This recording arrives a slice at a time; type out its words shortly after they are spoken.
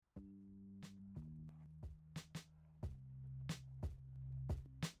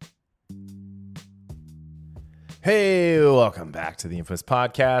Hey, welcome back to the Infamous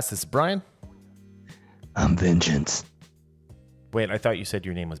Podcast. This is Brian. I'm Vengeance. Wait, I thought you said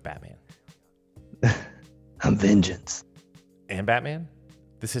your name was Batman. I'm Vengeance. And Batman?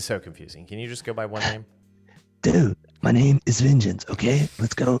 This is so confusing. Can you just go by one name? Dude, my name is Vengeance, okay?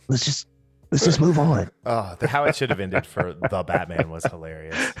 Let's go. Let's just move on. Oh, how it should have ended for the Batman was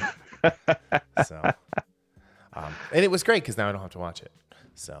hilarious. So, and it was great because now I don't have to watch it.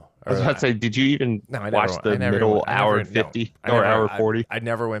 So I was about to say, did you even watch the middle hour and 50 or hour 40? I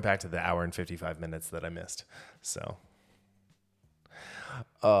never went back to the hour and 55 minutes that I missed. So,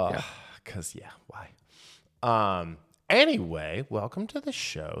 because why? Anyway, welcome to the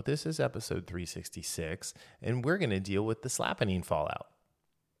show. This is episode 366, and we're going to deal with the Slappening Fallout.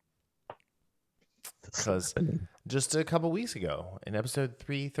 Because just a couple weeks ago, in episode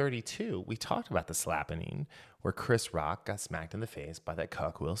 332, we talked about the slappening, where Chris Rock got smacked in the face by that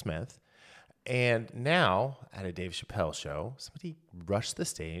cuck Will Smith. And now, at a Dave Chappelle show, somebody rushed the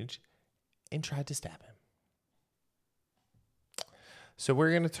stage and tried to stab him. So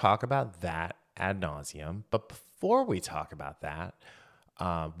we're going to talk about that ad nauseum. But before we talk about that,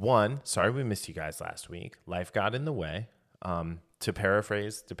 sorry we missed you guys last week. Life got in the way. To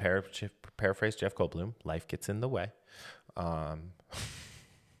paraphrase Jeff Goldblum, life gets in the way.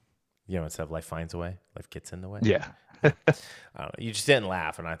 Instead of life finds a way, life gets in the way. Yeah. I don't know. You just didn't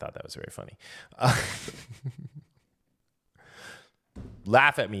laugh, and I thought that was very funny.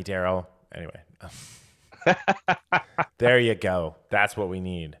 Laugh at me, Daryl. Anyway. There you go. That's what we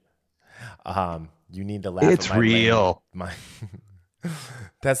need. You need to laugh. It's at my real.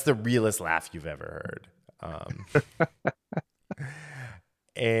 That's the realest laugh you've ever heard.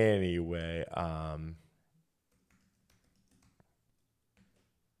 Anyway,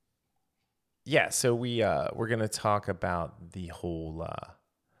 so we're gonna talk about the whole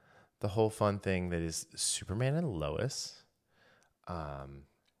fun thing that is Superman and Lois.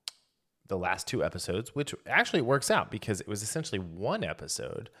 The last two episodes, which actually works out because it was essentially one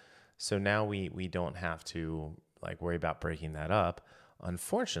episode, so now we don't have to worry about breaking that up.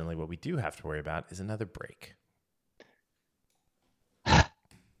 Unfortunately, what we do have to worry about is another break.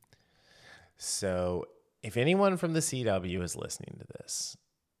 So if anyone from the CW is listening to this,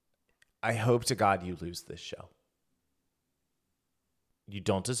 I hope to God you lose this show. You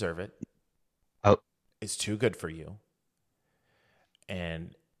don't deserve it. Oh, it's too good for you.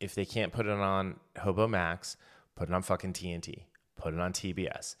 And if they can't put it on Hobo Max, put it on fucking TNT. Put it on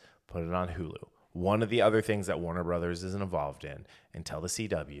TBS. Put it on Hulu. One of the other things that Warner Brothers isn't involved in, and tell the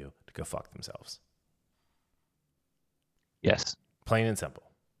CW to go fuck themselves. Yes. Plain and simple.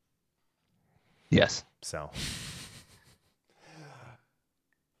 Yes. So,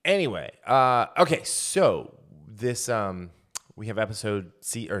 anyway, okay. So this, we have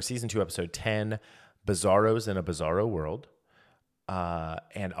season 2, episode 10, Bizarros in a Bizarro World,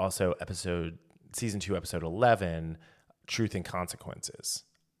 and also season 2, episode 11, Truth and Consequences.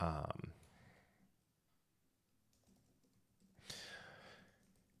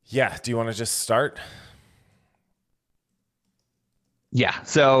 Do you want to just start? Yeah.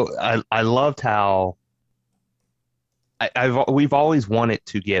 So I loved how we've always wanted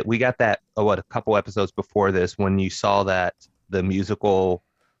to get. We got that a couple episodes before this when you saw that the musical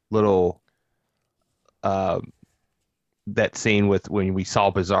little that scene with when we saw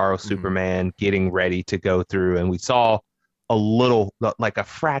Bizarro Superman getting ready to go through, and we saw a little a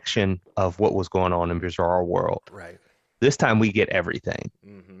fraction of what was going on in Bizarro World. Right. This time we get everything,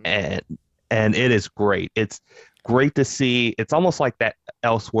 and it is great. It's great to see. It's almost like that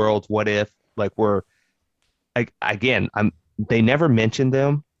Elseworlds What If, they never mentioned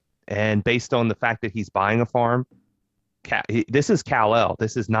them, and based on the fact that he's buying a farm, this is Kal-El.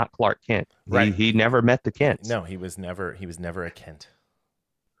 This is not Clark Kent. Right. He never met the Kents. No, he was never a Kent.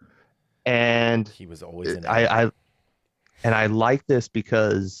 And he was always an I like this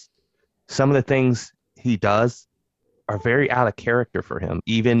because some of the things he does are very out of character for him,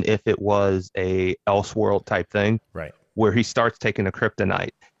 even if it was a Elseworld type thing, right? Where he starts taking a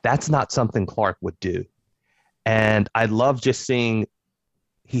kryptonite. That's not something Clark would do. And I love just seeing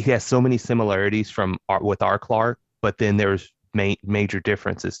he has so many similarities with our Clark, but then there's major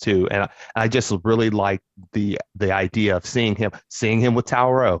differences too. And I just really like the idea of seeing him with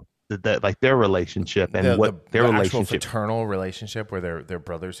Tauro, their relationship and their relationship, fraternal relationship where they're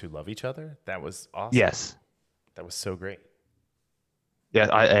brothers who love each other. That was awesome. Yes. That was so great. Yeah,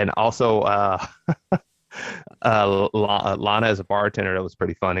 and also Lana as a bartender, that was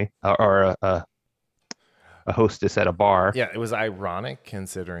pretty funny. Or a hostess at a bar. Yeah, it was ironic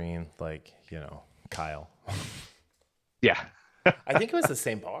considering, Kyle. Yeah. I think it was the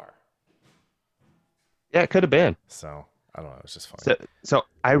same bar. Yeah, it could have been. So I don't know. It's just funny. So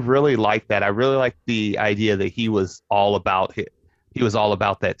I really like that. I really like the idea that he was all about that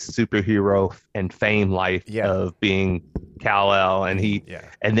superhero and fame life Yeah. of being Kal-El, Yeah.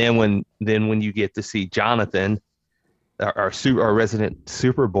 and then when you get to see Jonathan, our resident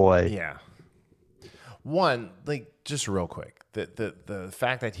Superboy. Yeah. One, like, just real quick, the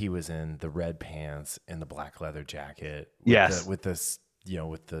fact that he was in the red pants and the black leather jacket Yes. with this,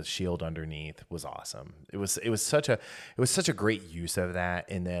 with the shield underneath was awesome. It was such a great use of that.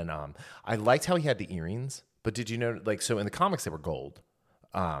 And then I liked how he had the earrings, but did you know, like, so in the comics they were gold,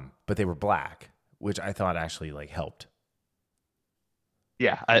 but they were black, which I thought actually like helped.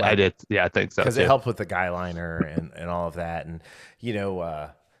 Yeah, I Like, did. Yeah, I think so because it too. helped with the guy liner and all of that, and you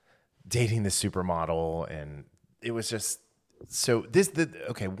know, dating the supermodel, and it was just so this the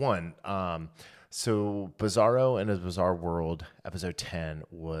okay one. So Bizarro and a Bizarre World, episode 10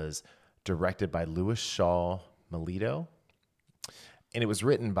 was directed by Louis Shaw Melito, and it was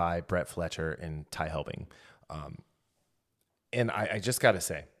written by Brett Fletcher and Ty Helbing. And I just got to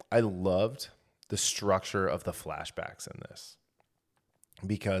say, I loved the structure of the flashbacks in this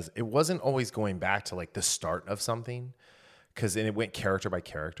because it wasn't always going back to like the start of something, because then it went character by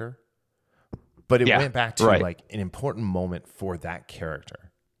character, but it Yeah, went back to right. like an important moment for that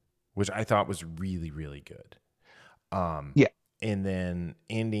character, which I thought was really, really good. Yeah, And then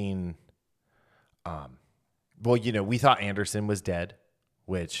ending, well, we thought Anderson was dead,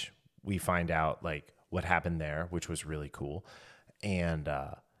 which we find out like what happened there, which was really cool. And,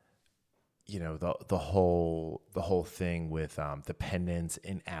 the whole thing with the pendants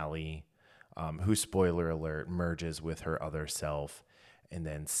in Allie, who, spoiler alert, merges with her other self and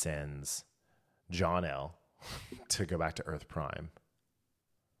then sends John L to go back to Earth Prime.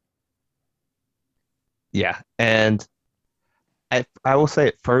 yeah. And I will say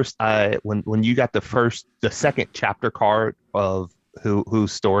at first, when you got the second chapter card of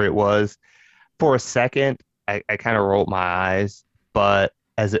whose story it was, for a second, I kind of rolled my eyes, but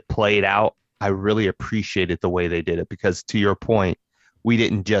as it played out, I really appreciated the way they did it because to your point, we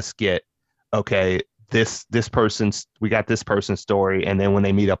didn't just get, okay, this person's we got this person's story, and then when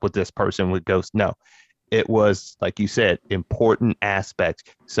they meet up with this person with Ghost, no, it was like you said, important aspects.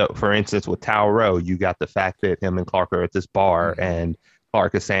 So, for instance, with Tao Rowe, you got the fact that him and Clark are at this bar, Mm-hmm. and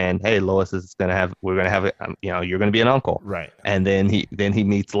Clark is saying, "Hey, Lois is gonna have, we're gonna have, you're gonna be an uncle." Right. And then he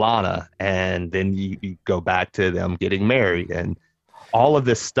meets Lana, and then you go back to them getting married, and all of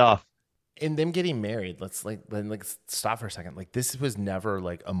this stuff. And them getting married, let's stop for a second. Like, this was never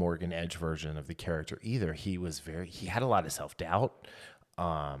like a Morgan Edge version of the character either. He had a lot of self-doubt.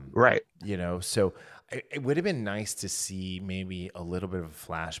 Right. So it would have been nice to see maybe a little bit of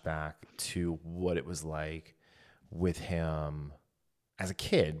a flashback to what it was like with him as a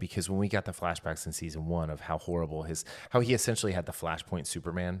kid, because when we got the flashbacks in season 1 of how he essentially had the Flashpoint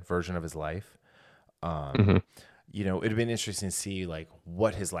Superman version of his life, Hmm. it'd have been interesting to see like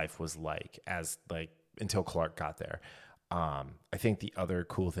what his life was like as like until Clark got there. I think the other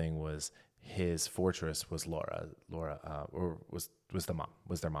cool thing was his fortress was Laura, or was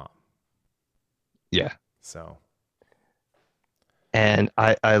their mom. Yeah. So And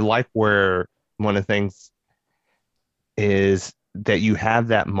I like where one of the things is that you have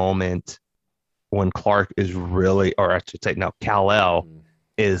that moment when Clark is really, or I should say, no, Kal-El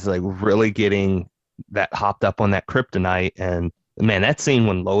is like really getting that hopped up on that kryptonite. And man, that scene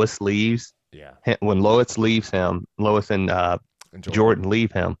when Lois leaves, yeah, when Lois leaves him, Lois and and Jordan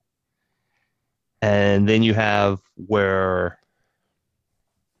leave him. And then you have where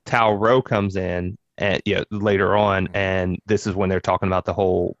Tal Rowe comes in and later on, and this is when they're talking about the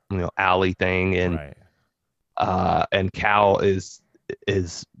whole alley thing, right, and Cal is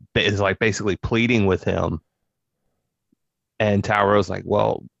like basically pleading with him, and Tal Rowe's like,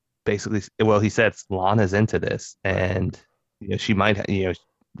 well, basically, well, he said Lana's into this, right, and she might,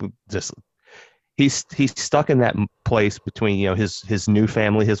 just he's stuck in that place between his new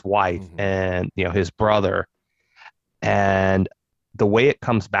family, his wife, mm-hmm. and his brother, and the way it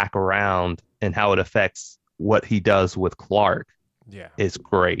comes back around and how it affects what he does with Clark Yeah, is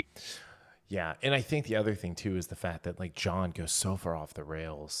great. yeah. And I think the other thing too is the fact that like John goes so far off the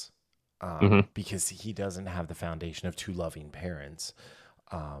rails, Hmm. because he doesn't have the foundation of two loving parents,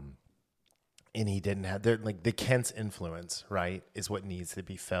 and he didn't have like the Kent's influence, right, is what needs to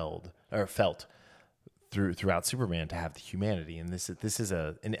be felt throughout Superman to have the humanity. And this is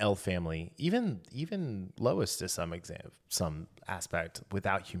an L family, even Lois to some aspect,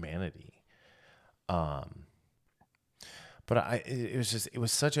 without humanity. But But it was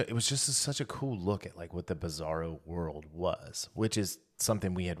just such a cool look at like what the Bizarro world was, which is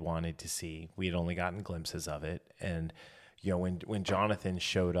something we had wanted to see. We had only gotten glimpses of it, and when Jonathan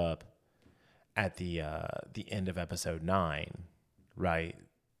showed up at the end of episode 9, right?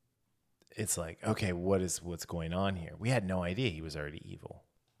 It's like, okay, what's going on here? We had no idea he was already evil.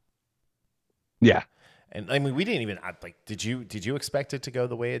 Yeah. And I mean, we didn't even like. Did you expect it to go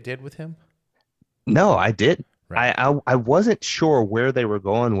the way it did with him? No, I didn't. Right. I wasn't sure where they were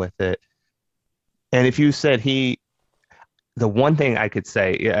going with it. And if you said the one thing I could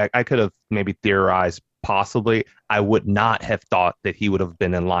say, yeah, I could have maybe theorized possibly, I would not have thought that he would have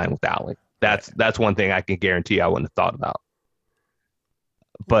been in line with Allie. That's one thing I can guarantee I wouldn't have thought about.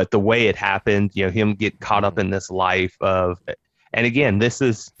 But the way it happened, him get caught up in this life of, and again, this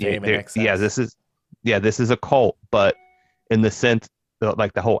is, this is a cult, but in the sense,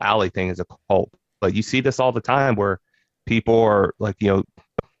 like the whole Allie thing is a cult. But you see this all the time where people are like,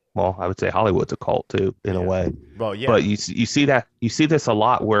 well, I would say Hollywood's a cult too, in a way. Well, yeah. But you see this a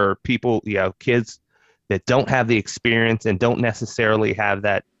lot where people, kids that don't have the experience and don't necessarily have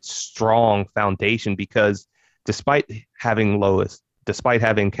that strong foundation, because despite having Lois, despite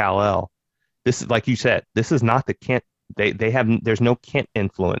having Kal-El, this is, like you said, this is not the Kent. There's no Kent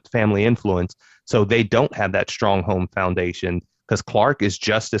influence, family influence, so they don't have that strong home foundation. Because Clark is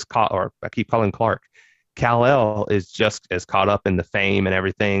just as caught, or I keep calling Clark, Kal-El is just as caught up in the fame and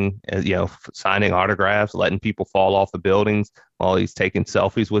everything, as, signing autographs, letting people fall off the buildings while he's taking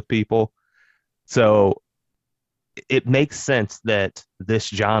selfies with people. So it makes sense that this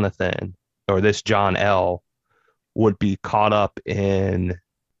Jonathan or this John L would be caught up in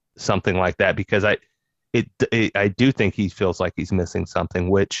something like that, because I do think he feels like he's missing something,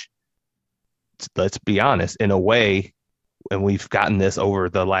 which, let's be honest, in a way, and we've gotten this over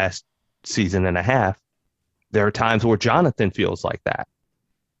the last season and a half, there are times where Jonathan feels like that,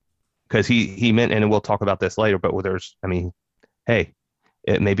 because he meant, and we'll talk about this later, but hey,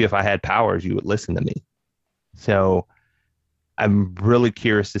 maybe if I had powers, you would listen to me. So I'm really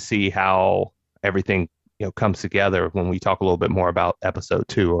curious to see how everything comes together when we talk a little bit more about episode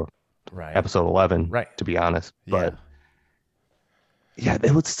 2 or episode 11, right, to be honest. Yeah. But yeah,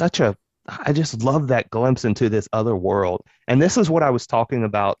 it was I just love that glimpse into this other world. And this is what I was talking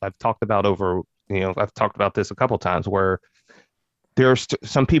about. I've talked about this a couple times, where there's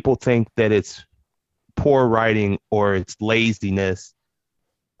some people think that it's poor writing or it's laziness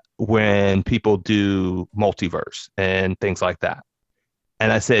when people do multiverse and things like that.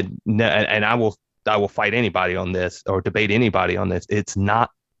 And I said, no, and I will fight anybody on this or debate anybody on this. It's not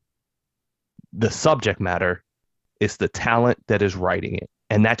the subject matter, it's the talent that is writing it.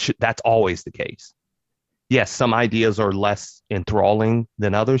 And that's always the case. Yes, some ideas are less enthralling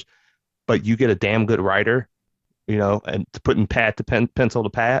than others, but you get a damn good writer, and putting pad to pencil to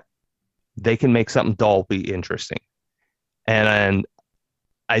pad, they can make something dull be interesting. And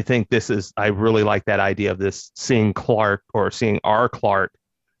I think I really like that idea of this, seeing Clark, or seeing our Clark,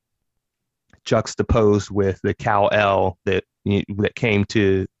 juxtaposed with the Kal-El that came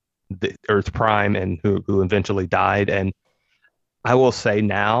to the Earth Prime and who eventually died. And I will say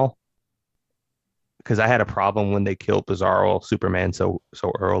now, because I had a problem when they killed Bizarro Superman so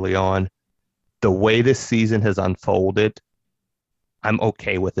early on, the way this season has unfolded, I'm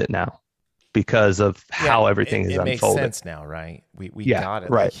okay with it now because of how everything is unfolded. It makes sense now, right? We got it.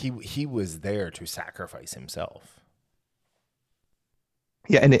 Right. Like he was there to sacrifice himself.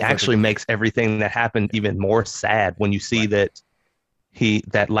 Yeah, and it actually makes everything that happened even more sad when you see that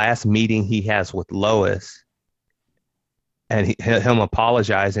that last meeting he has with Lois, and him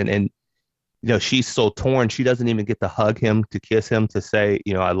apologizing, and she's so torn, she doesn't even get to hug him, to kiss him, to say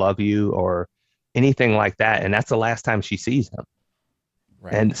I love you or anything like that, and that's the last time she sees him.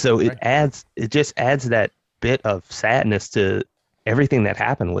 Right. And so it just adds that bit of sadness to everything that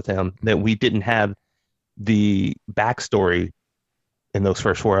happened with him, that we didn't have the backstory in those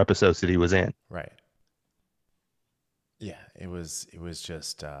first 4 episodes that he was in. Right. Yeah, it was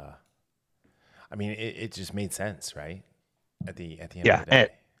just it just made sense, right? At the end of the day.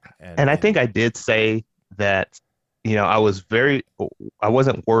 And I think I did say that, I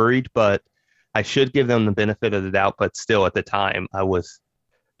wasn't worried, but I should give them the benefit of the doubt. But still, at the time,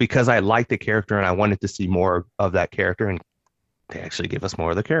 because I liked the character and I wanted to see more of that character, and they actually give us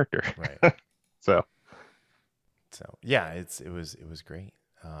more of the character. Right. So yeah, it was great.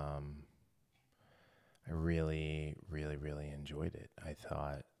 I really, really, really enjoyed it. I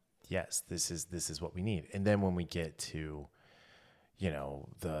thought, yes, this is what we need. And then when we get to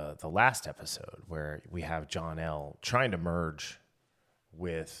the last episode, where we have John L. trying to merge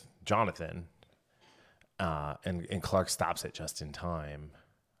with Jonathan, and Clark stops it just in time.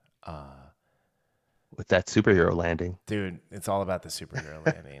 With that superhero landing. Dude, it's all about the superhero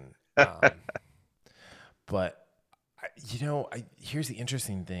landing. But here's the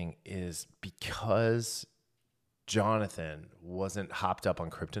interesting thing is because Jonathan wasn't hopped up on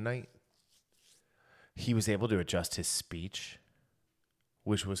kryptonite, he was able to adjust his speech,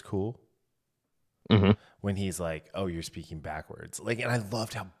 which was cool. Mm-hmm. When he's like, "Oh, you're speaking backwards," and I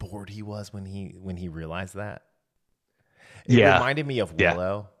loved how bored he was when he realized that. It reminded me of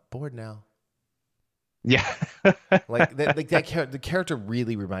Willow. Bored now. Yeah. The character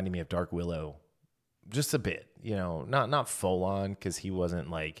really reminded me of Dark Willow, just a bit. Not full on because he wasn't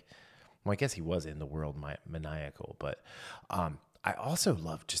like. Well, I guess he was in the world maniacal, but I also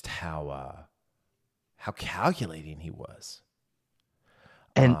loved just how calculating he was.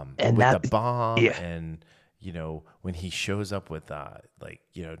 And with that, the bomb, yeah. and when he shows up with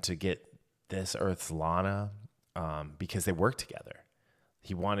to get this Earth's Lana, because they work together.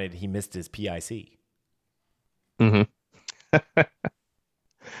 He missed his PIC. Mm-hmm.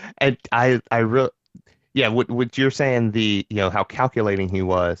 And I really, yeah, what you're saying, how calculating he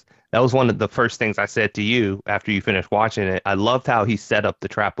was, that was one of the first things I said to you after you finished watching it. I loved how he set up the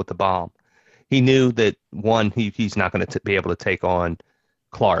trap with the bomb. He knew that one, he's not going to be able to take on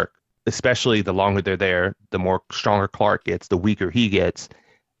Clark, especially the longer they're there, the more stronger Clark gets, the weaker he gets.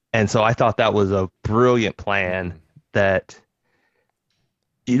 And so I thought that was a brilliant plan that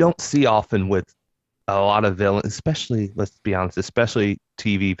you don't see often with a lot of villains, especially, let's be honest, especially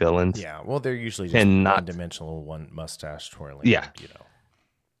TV villains. Yeah, well, they're usually just one-dimensional, one mustache twirling. Yeah.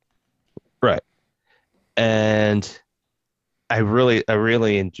 Right. And I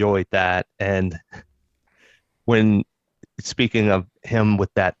really enjoyed that. And when speaking of him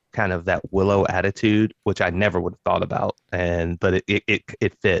with that kind of that Willow attitude, which I never would have thought about, but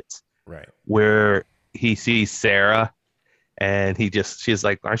it fits. Right. Where he sees Sarah and she's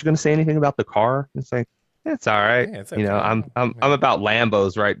like, "Aren't you going to say anything about the car?" It's like, it's all right. Yeah, it's okay. I'm about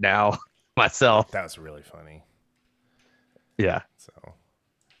Lambos right now myself. That was really funny. Yeah. So,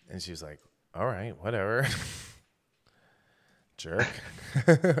 and she's like, "All right, whatever." Jerk.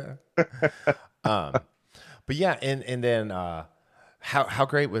 But yeah, and then how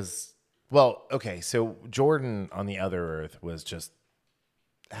great was, well, okay, so Jordan on the other Earth was just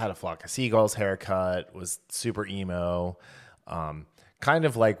had a flock of seagulls haircut, was super emo, kind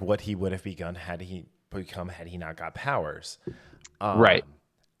of like what he would have had he not got powers. Right.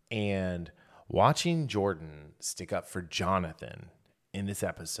 And watching Jordan stick up for Jonathan in this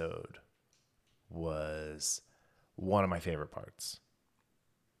episode was one of my favorite parts.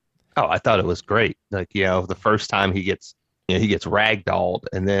 Oh, I thought it was great. The first time he gets ragdolled,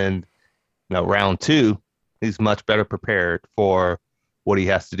 and then round two, he's much better prepared for what he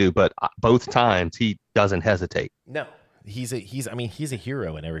has to do. But both times he doesn't hesitate. No, he's a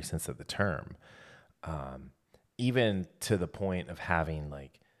hero in every sense of the term. Even to the point of having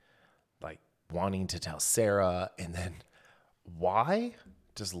like wanting to tell Sarah, and then why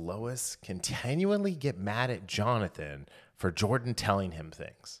does Lois continually get mad at Jonathan for Jordan telling him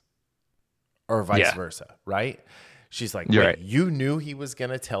things? Or vice versa, right? She's like, You're wait, right. You knew he was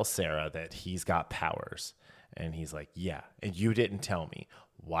going to tell Sarah that he's got powers. And he's like, yeah, and you didn't tell me.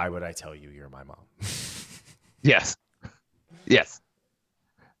 Why would I tell you you're my mom? Yes. Yes.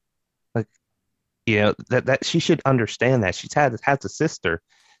 That she should understand that. She's has a sister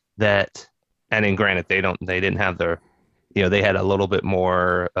that, and then granted, they didn't have they had a little bit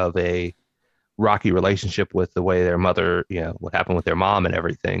more of a rocky relationship with the way their mother, what happened with their mom and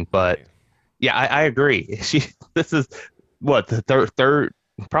everything. But yeah, I agree. This is what the third,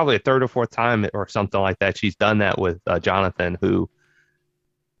 probably a third or fourth time or something like that. She's done that with Jonathan, who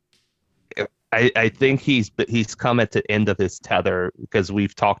I think he's come at the end of his tether, because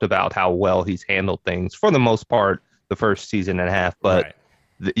we've talked about how well he's handled things for the most part the first season and a half, but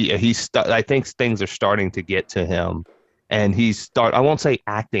I think things are starting to get to him, and I won't say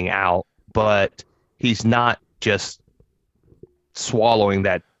acting out, but he's not just swallowing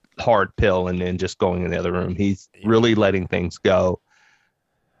that hard pill and then just going in the other room. He's really letting things go.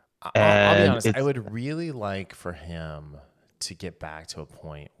 I'll be honest. I would really like for him to get back to a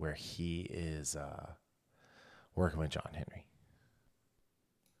point where he is working with John Henry.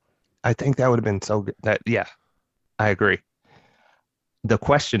 I think that would have been so good. I agree. The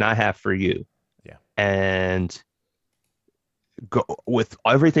question I have for you, and go with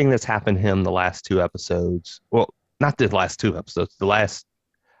everything that's happened to him the last two episodes. Well, not the last two episodes, the last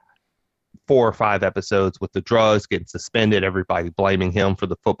 4 or 5 episodes, with the drugs getting suspended, everybody blaming him for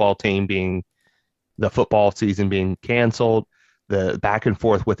the football season being canceled, the back and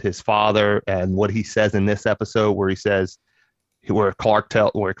forth with his father and what he says in this episode where he says where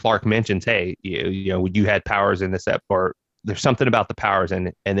Clark mentions, hey, you had powers in this or there's something about the powers,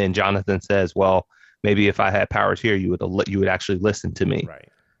 and then Jonathan says, well, maybe if I had powers here, you would actually listen to me.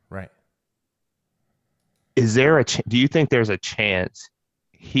 Right. Is there do you think there's a chance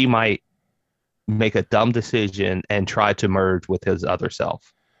he might make a dumb decision and try to merge with his other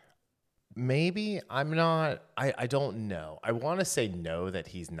self? Maybe. I'm not. I don't know. I want to say no, that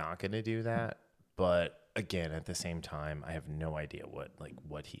he's not going to do that, but again, at the same time, I have no idea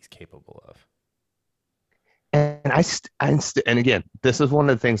what he's capable of. And and again, this is one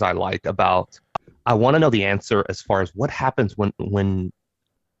of the things I like about. I want to know the answer as far as what happens when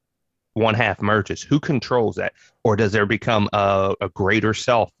one half merges. Who controls that, or does there become a greater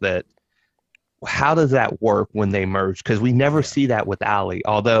self that? How does that work when they merge? Because we never see that with Allie.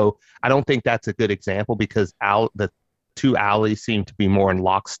 Although I don't think that's a good example because the two Allies seem to be more in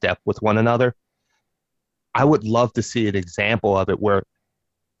lockstep with one another. I would love to see an example of it where,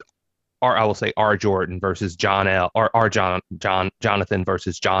 or I will say, R. Jordan versus John L. or R. Jonathan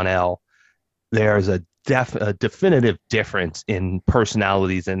versus John L. There's a definitive difference in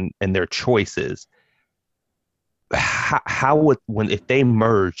personalities and their choices. How would if they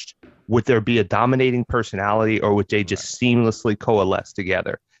merged? Would there be a dominating personality, or would they just seamlessly coalesce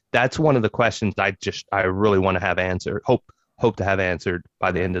together? That's one of the questions I really want to have answered. Hope to have answered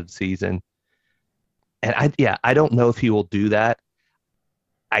by the end of the season. And I don't know if he will do that.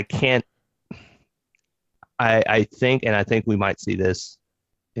 I can't. I think we might see this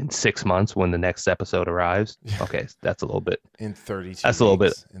in 6 months when the next episode arrives. Okay, that's a little bit. In 32. That's a little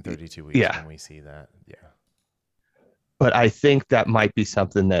bit. In 32 weeks when we see that. Yeah. But I think that might be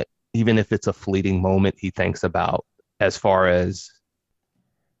something that, even if it's a fleeting moment, he thinks about as far as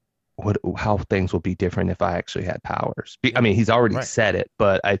how things will be different if I actually had powers. I mean, he's already said it,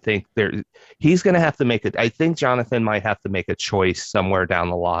 but I think he's going to have to make it. I think Jonathan might have to make a choice somewhere down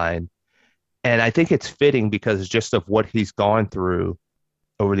the line. And I think it's fitting because just of what he's gone through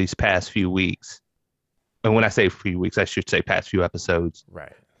over these past few weeks. And when I say few weeks, I should say past few episodes.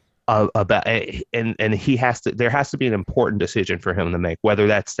 Right. About and there has to be an important decision for him to make, whether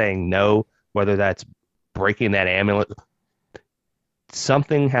that's saying no, whether that's breaking that amulet.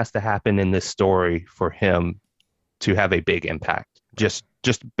 Something has to happen in this story for him to have a big impact, just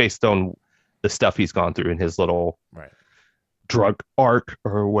based on the stuff he's gone through in his little drug arc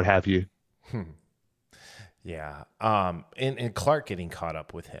or what have you. Yeah. And Clark getting caught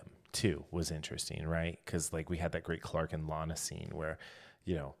up with him too was interesting, right? Because we had that great Clark and Lana scene where,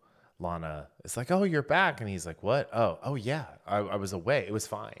 Lana is like, "Oh, you're back," and he's like, "What? Oh yeah, I was away. It was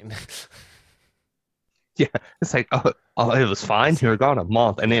fine." Yeah, it's like, oh, it was fine. You were gone a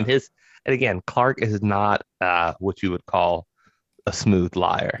month, and then and again, Clark is not what you would call a smooth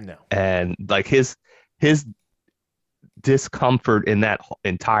liar. No, and his discomfort in that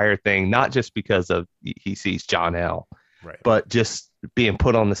entire thing, not just because of he sees John L, but just being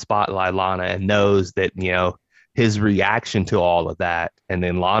put on the spotlight, Lana, and knows that his reaction to all of that, and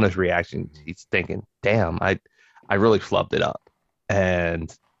then Lana's reaction, he's thinking, damn, I really flubbed it up.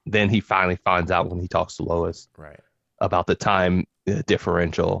 And then he finally finds out when he talks to Lois about the time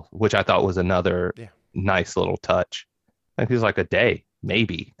differential, which I thought was another nice little touch. And he's like, a day,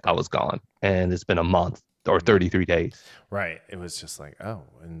 maybe I was gone. And it's been a month or 33 days. Right. It was just like, oh,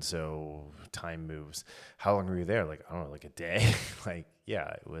 and so time moves. How long were you there? I don't know, a day.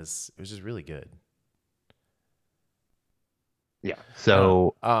 It was just really good. Yeah.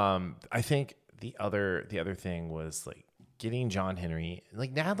 So I think the other thing was getting John Henry.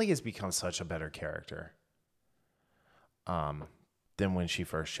 Natalie has become such a better character than when she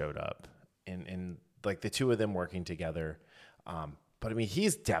first showed up, and the two of them working together. But I mean,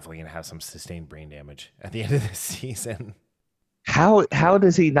 he's definitely gonna have some sustained brain damage at the end of this season. How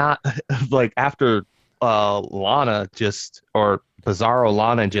does he not after Lana or Bizarro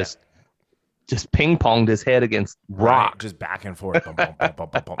Lana just ping ponged his head against rock, just back and forth. Bum, bum, bum, bum,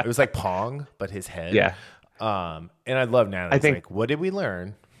 bum, bum. It was like Pong, but his head. Yeah. And I love Natalie. I think, what did we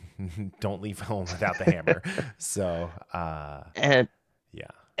learn? Don't leave home without the hammer. So, and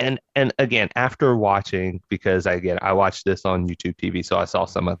again, after watching, because I watched this on YouTube TV, so I saw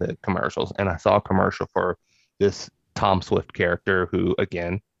some of the commercials, and I saw a commercial for this Tom Swift character who,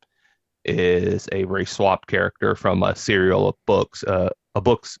 again, is a race swapped character from a serial of books,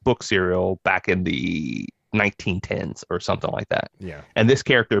 book serial back in the 1910s or something like that. Yeah. And this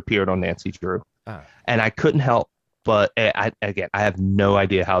character appeared on Nancy Drew. And I couldn't help but I have no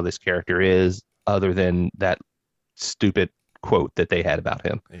idea how this character is other than that stupid quote that they had about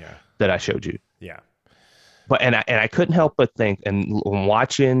him that I showed you. Yeah. But and I couldn't help but think, and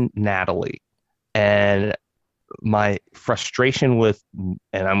watching Natalie and my frustration with, and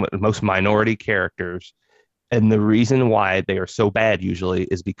I'm most minority characters, and the reason why they are so bad usually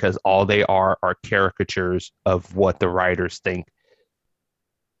is because all they are caricatures of what the writers think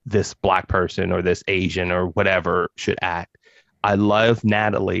this black person or this Asian or whatever should act. I love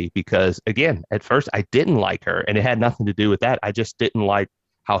Natalie because, again, at first I didn't like her, and it had nothing to do with that. I just didn't like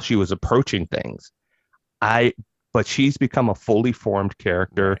how she was approaching things. I, but she's become a fully formed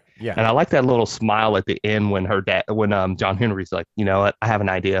character, Yeah. and I like that little smile at the end when her dad, when John Henry's like, you know what, I have an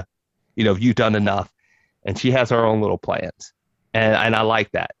idea. You know, you've done enough, and she has her own little plans, and I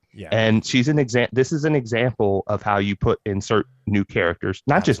like that. Yeah. And she's an example. This is an example of how you insert new characters,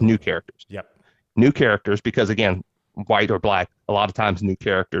 not just new characters. Yep. New characters, because again, white or black, a lot of times new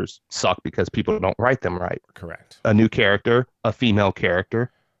characters suck because people don't write them right. Correct. A new character, a female character,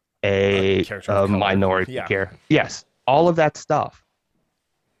 a minority character. Yes, all of that stuff.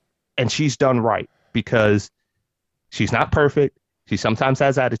 And she's done right because she's not perfect. She sometimes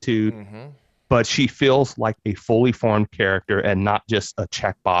has attitude. Mm-hmm. But she feels like a fully formed character and not just a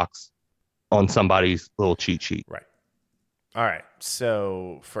checkbox on somebody's little cheat sheet. Right. All right.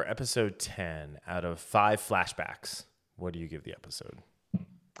 So for episode 10, out of 5 flashbacks, what do you give the episode?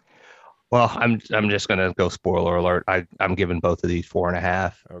 Well, I'm just gonna go spoiler alert. I'm giving both of these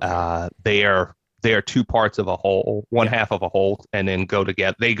 4.5. Okay. They are two parts of a whole, one half of a whole, and then go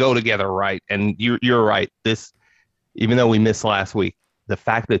together. They go together right. And you're right. This, even though we missed last week, the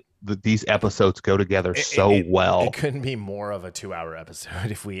fact that these episodes go together so well. It couldn't be more of a 2-hour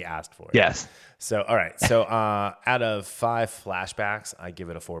episode if we asked for it. Yes. So, all right. So out of 5 flashbacks, I give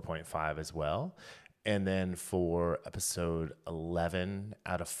it a 4.5 as well. And then for episode 11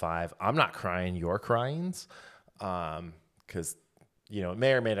 out of 5, I'm not crying, you're cryings. Because, you know, it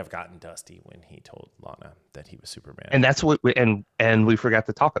may or may not have gotten dusty when he told Lana that he was Superman. And that's what we forgot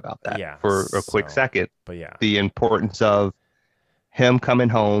to talk about that for a quick second. But yeah. The importance of him coming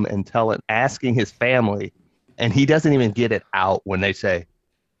home and asking his family, and he doesn't even get it out when they say,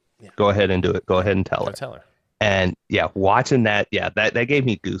 go ahead and do it. Go ahead and tell her. And watching that, that gave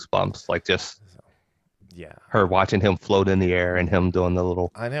me goosebumps. Like just her watching him float in the air and him doing the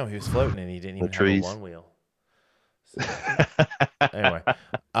little. I know he was floating and he didn't even have a one wheel. So, anyway,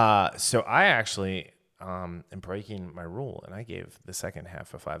 so I actually am breaking my rule, and I gave the second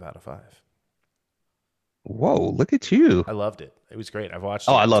half a 5 out of 5. Whoa, look at you. I loved it. It was great. I've watched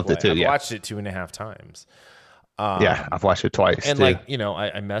it. Oh, I loved it too. I've watched it 2.5 times. I've watched it twice. And too. like, you know,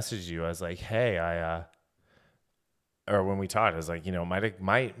 I messaged you. I was like, hey, or when we talked, I was like, you know,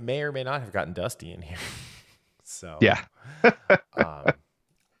 may or may not have gotten dusty in here. So yeah.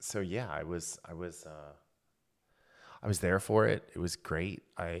 So yeah, I was there for it. It was great.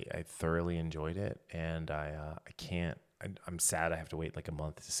 I thoroughly enjoyed it, and I'm sad I have to wait like a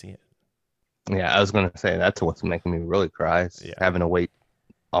month to see it. Yeah, I was going to say that's what's making me really cry. Having to wait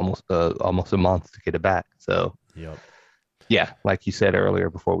almost a month to get it back. So, yeah, like you said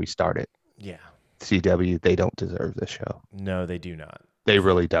earlier before we started. Yeah, CW, they don't deserve this show. No, they do not. They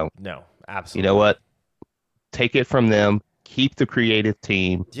really don't. No, absolutely. You know what? Take it from them. Keep the creative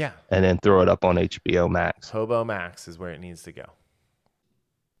team. Yeah, and then throw it up on HBO Max. Hobo Max is where it needs to go.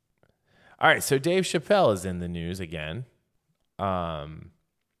 All right, so Dave Chappelle is in the news again.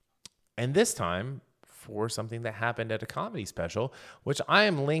 And this time for something that happened at a comedy special, which I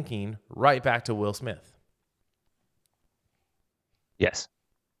am linking right back to Will Smith. Yes.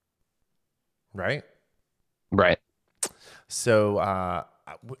 Right? Right. So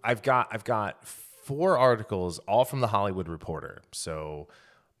I've got 4 articles, all from the Hollywood Reporter. So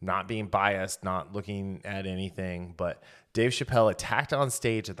not being biased, not looking at anything, but Dave Chappelle attacked on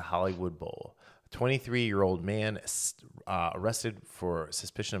stage at the Hollywood Bowl. 23-year-old man arrested for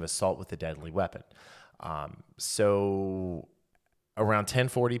suspicion of assault with a deadly weapon. So around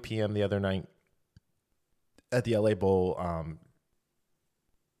 10:40 p.m. the other night at the LA Bowl,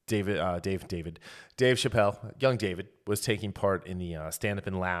 Dave Chappelle, young David, was taking part in the Stand Up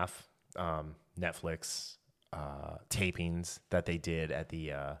and Laugh Netflix tapings that they did at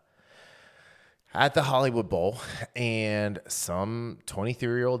the Hollywood Bowl, and some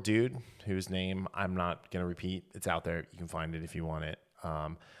 23-year-old dude whose name I'm not going to repeat. It's out there. You can find it if you want it.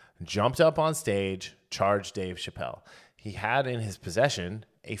 Jumped up on stage, charged Dave Chappelle. He had in his possession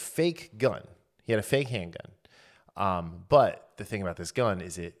a fake gun. He had a fake handgun. But the thing about this gun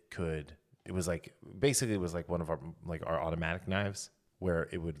is it was like one of our automatic knives where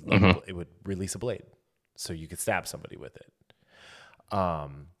it would release a blade so you could stab somebody with it.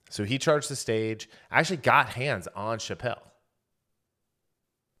 So he charged the stage, actually got hands on Chappelle.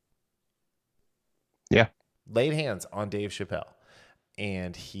 Yeah. laid hands on Dave Chappelle,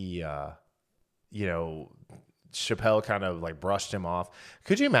 and he, Chappelle kind of like brushed him off.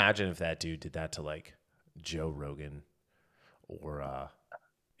 Could you imagine if that dude did that to like Joe Rogan or,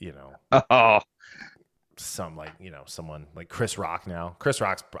 Oh, some like, someone like Chris Rock now? Chris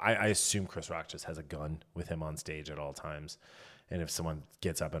Rock's, I assume Chris Rock just has a gun with him on stage at all times. And if someone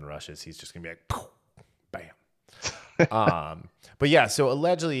gets up and rushes, he's just going to be like, poof, bam. But yeah, so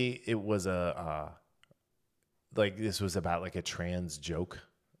allegedly it was this was about like a trans joke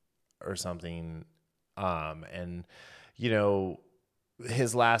or something. And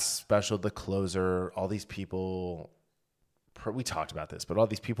his last special, The Closer, all these people, we talked about this, but all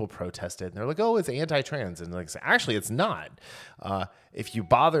these people protested and they're like, oh, it's anti-trans. And like, actually it's not. If you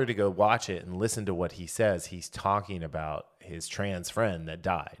bother to go watch it and listen to what he says, he's talking about his trans friend that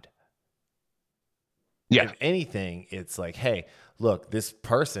died. Yeah. If anything, it's like, hey, look, this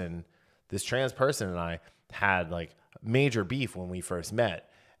trans person and I had like major beef when we first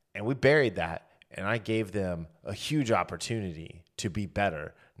met, and we buried that. And I gave them a huge opportunity to be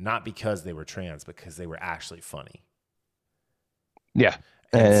better, not because they were trans, but because they were actually funny. Yeah.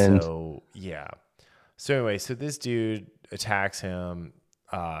 And so, yeah. So anyway, so this dude attacks him.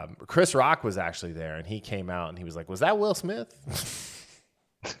 Chris Rock was actually there, and he came out and he was like, was that Will Smith?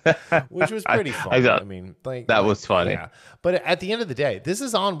 Which was pretty funny. I mean, that was funny. Yeah. But at the end of the day, this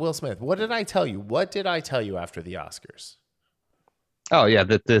is on Will Smith. What did I tell you? What did I tell you after the Oscars? Oh, yeah,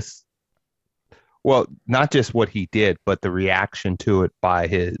 well, not just what he did, but the reaction to it by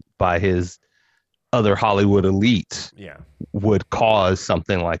his other Hollywood elites would cause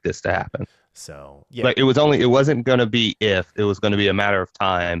something like this to happen. So, yeah. Like it wasn't going to be if, it was going to be a matter of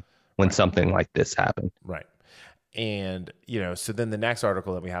time when something like this happened. Right. And, so then the next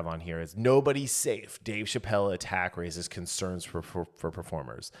article that we have on here is Nobody's Safe. Dave Chappelle attack raises concerns for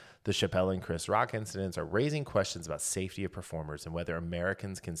performers. The Chappelle and Chris Rock incidents are raising questions about safety of performers and whether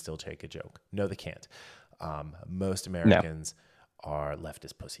Americans can still take a joke. No, they can't. Most Americans are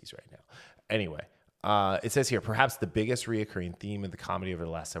leftist pussies right now. Anyway, it says here, perhaps the biggest reoccurring theme in the comedy over the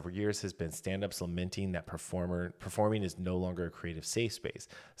last several years has been stand-ups lamenting that performing is no longer a creative safe space.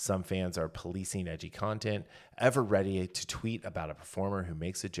 Some fans are policing edgy content, ever ready to tweet about a performer who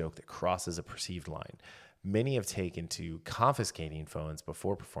makes a joke that crosses a perceived line. Many have taken to confiscating phones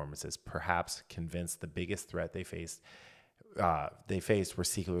before performances, perhaps convinced the biggest threat they faced were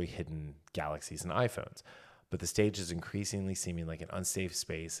secretly hidden galaxies and iPhones. But the stage is increasingly seeming like an unsafe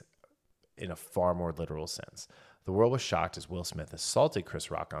space in a far more literal sense. The world was shocked as Will Smith assaulted Chris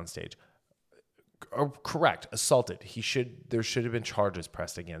Rock on stage. Correct, assaulted. There should have been charges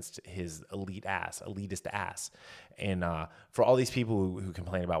pressed against his elitist ass. And for all these people who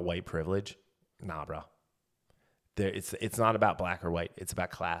complain about white privilege, nah, bro. It's not about black or white. It's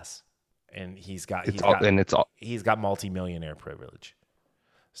about class. And he's got multi-millionaire privilege.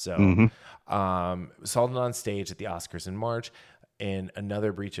 So, assaulted on stage at the Oscars in March. And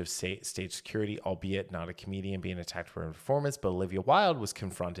another breach of stage security, albeit not a comedian being attacked for a performance, but Olivia Wilde was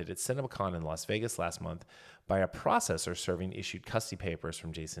confronted at CinemaCon in Las Vegas last month by a processor serving issued custody papers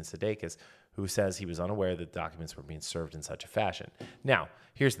from Jason Sudeikis, who says he was unaware that the documents were being served in such a fashion. Now,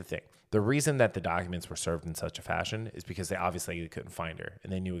 here's the thing. The reason that the documents were served in such a fashion is because they obviously couldn't find her,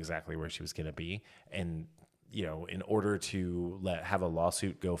 and they knew exactly where she was going to be. And, in order to have a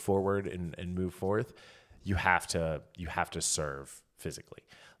lawsuit go forward and move forth, you have to serve physically.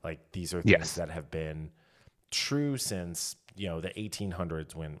 Like these are things that have been true since, the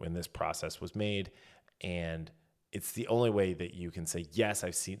 1800s when this process was made. And it's the only way that you can say, yes,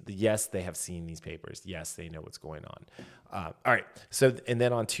 they have seen these papers. Yes, they know what's going on. All right. So, and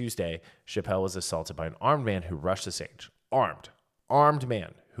then on Tuesday, Chappelle was assaulted by an armed man who rushed the stage. Armed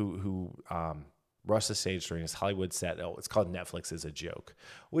man who rushed the stage during his Hollywood set. Oh, it's called Netflix is a Joke,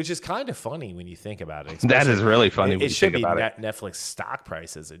 which is kind of funny when you think about it. That is really funny. It should be Netflix stock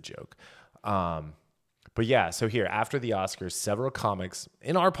price is a joke. But yeah, so here, after the Oscars, several comics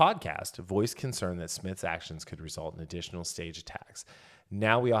in our podcast voiced concern that Smith's actions could result in additional stage attacks.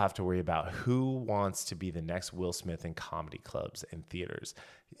 Now we all have to worry about who wants to be the next Will Smith in comedy clubs and theaters.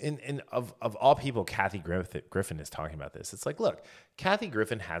 And of all people, Kathy Griffin is talking about this. It's like, look, Kathy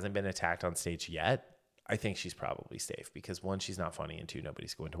Griffin hasn't been attacked on stage yet. I think she's probably safe because one, she's not funny, and two,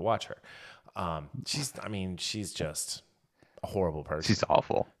 nobody's going to watch her. She's just a horrible person. She's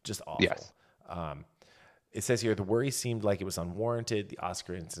awful. Just awful. Yes. It says here, the worry seemed like it was unwarranted. The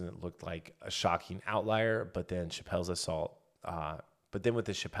Oscar incident looked like a shocking outlier, but then with the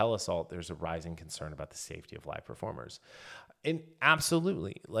Chappelle assault, there's a rising concern about the safety of live performers. And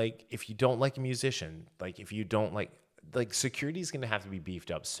absolutely, like if you don't like a musician, like if you don't like, like security is going to have to be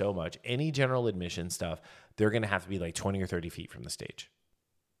beefed up so much. Any general admission stuff, they're going to have to be like 20 or 30 feet from the stage.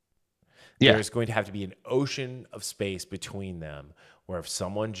 Yeah. There's going to have to be an ocean of space between them where if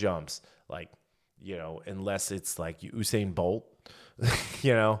someone jumps, like, you know, unless it's like Usain Bolt,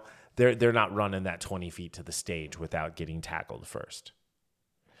 you know, they're not running that 20 feet to the stage without getting tackled first.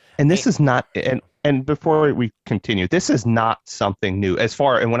 And this is not, and before we continue, this is not something new.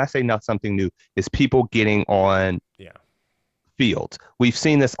 And when I say not something new, is people getting on fields. We've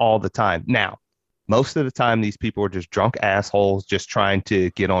seen this all the time. Now, most of the time, these people are just drunk assholes just trying to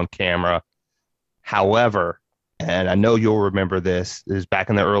get on camera. However, and I know you'll remember this, is back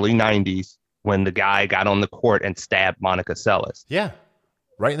in the early 90s when the guy got on the court and stabbed Monica Seles. Yeah,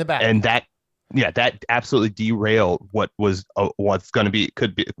 right in the back. And that absolutely derailed what is going to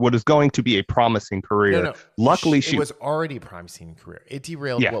be a promising career. No. Luckily, it was already a promising career. It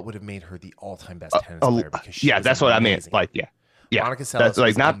derailed what would have made her the all-time best tennis player. Because that's what I meant. Like, Monica Seles, that's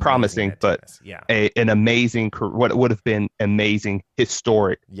like not promising, but an amazing, what would have been amazing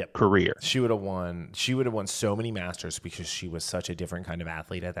historic career. She would have won. She would have won so many Masters because she was such a different kind of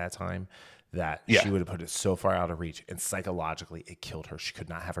athlete at that time that she would have put it so far out of reach, and psychologically it killed her. She could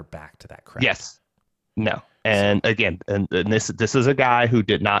not have her back to that crap. Yes. No. And again, and this is a guy who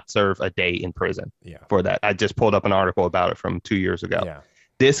did not serve a day in prison for that. I just pulled up an article about it from 2 years ago. Yeah.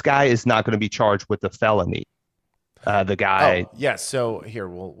 This guy is not going to be charged with a felony. The guy. Oh, yeah. So here,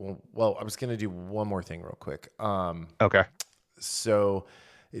 well, I was going to do one more thing real quick. Okay. So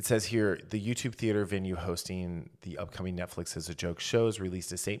it says here, the YouTube theater venue hosting the upcoming Netflix As a Joke shows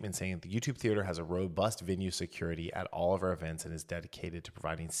released a statement saying the YouTube theater has a robust venue security at all of our events and is dedicated to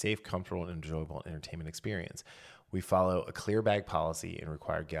providing safe, comfortable, and enjoyable entertainment experience. We follow a clear bag policy and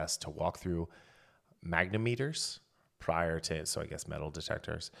require guests to walk through magnetometers prior to, so I guess metal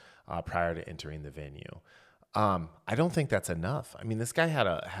detectors, prior to entering the venue. I don't think that's enough. I mean, this guy had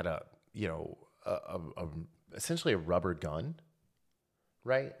a essentially a rubber gun,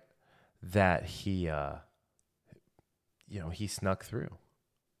 right? That he snuck through.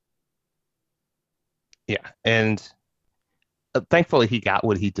 Yeah. And thankfully he got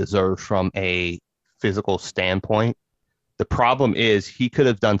what he deserved from a physical standpoint. The problem is he could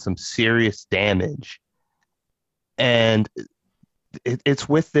have done some serious damage. And it's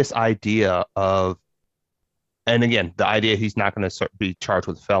with this idea of, and again, the idea he's not going to be charged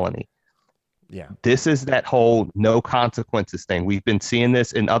with felony. Yeah. This is that whole no consequences thing. We've been seeing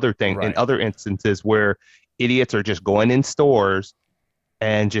this in other things, in other instances where idiots are just going in stores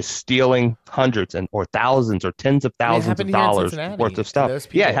and just stealing hundreds or thousands or tens of thousands of dollars worth of stuff.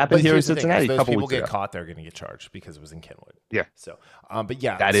 People, it happened here in Cincinnati a couple weeks ago. People get caught, they're going to get charged because it was in Kenwood. Yeah. So, but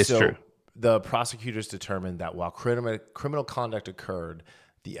yeah, that is true. The prosecutors determined that while criminal conduct occurred,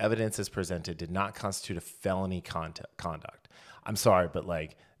 the evidence as presented did not constitute a felony conduct. I'm sorry, but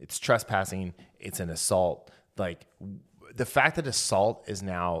like, it's trespassing, it's an assault. Like, the fact that assault is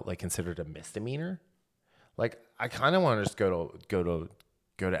now like considered a misdemeanor, like, I kind of want to just go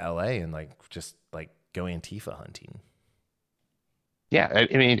to LA and like just like go Antifa hunting. Yeah,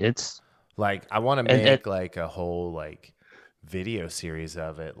 I mean, it's like, I want to make like a whole like video series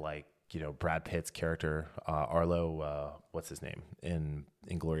of it, like, you know, Brad Pitt's character, Arlo, what's his name in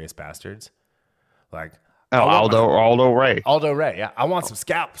Inglourious Bastards? Like, Aldo Ray. Aldo Ray, yeah. I want some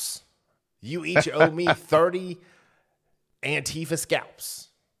scalps. You each owe me 30 Antifa scalps,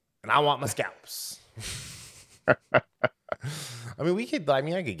 and I want my scalps. I mean, I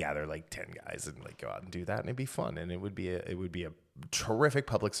could gather like 10 guys and like go out and do that, and it'd be fun, and it would be a terrific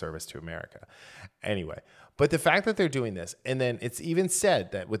public service to America. Anyway, but the fact that they're doing this, and then it's even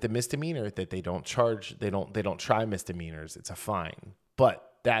said that with the misdemeanor that they don't try misdemeanors, it's a fine. But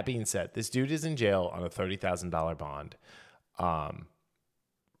that being said, this dude is in jail on a $30,000 bond,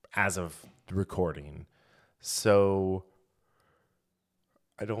 as of recording. So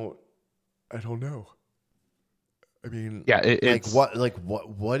I don't know. I mean, yeah,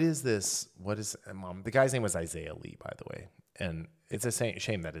 what is this? What is the guy's name was Isaiah Lee, by the way, and it's a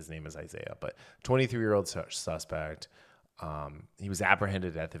shame that his name is Isaiah. But 23-year-old suspect. He was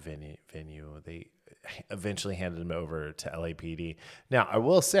apprehended at the venue. They eventually handed him over to LAPD. Now, I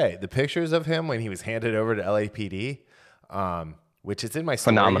will say the pictures of him when he was handed over to LAPD, which is in my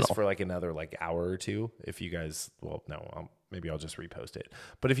stories for like another like hour or two. If you guys, maybe I'll just repost it.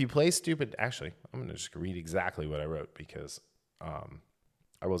 But if you play stupid, actually, I'm going to just read exactly what I wrote because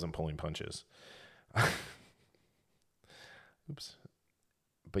I wasn't pulling punches. Oops.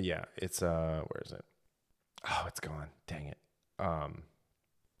 But yeah, it's where is it? Oh, it's gone. Dang it.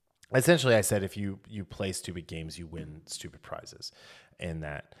 Essentially, I said if you play stupid games, you win stupid prizes, and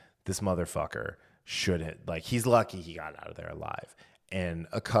that this motherfucker should have, like, he's lucky he got out of there alive. And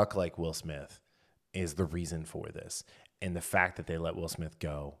a cuck like Will Smith is the reason for this. And the fact that they let Will Smith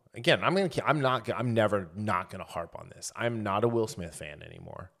go, again, I'm never not gonna harp on this. I'm not a Will Smith fan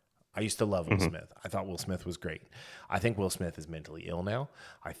anymore. I used to love Will Smith. I thought Will Smith was great. I think Will Smith is mentally ill now.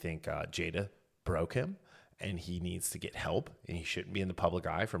 I think Jada broke him, and he needs to get help, and he shouldn't be in the public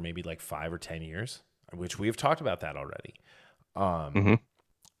eye for maybe like 5 or 10 years, which we've talked about that already.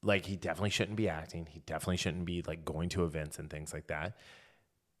 Like, he definitely shouldn't be acting. He definitely shouldn't be like going to events and things like that.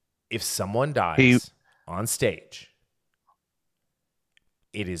 If someone dies on stage,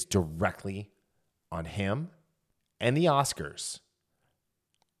 it is directly on him and the Oscars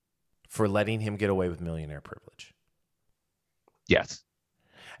for letting him get away with millionaire privilege. Yes.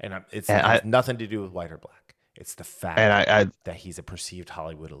 And it has nothing to do with white or black. It's the fact that he's a perceived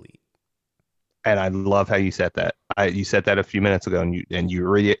Hollywood elite. And I love how you said that. You said that a few minutes ago, and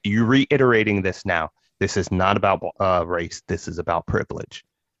you're reiterating this now. This is not about race. This is about privilege.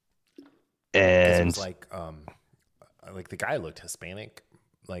 And it was like the guy looked Hispanic,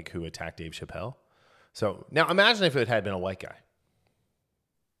 like, who attacked Dave Chappelle. So now imagine if it had been a white guy.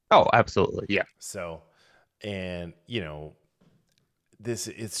 Oh, absolutely, yeah. So, and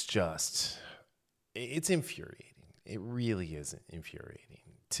it's infuriating. It really is infuriating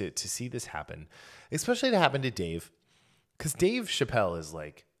to see this happen, especially to happen to Dave, because Dave Chappelle is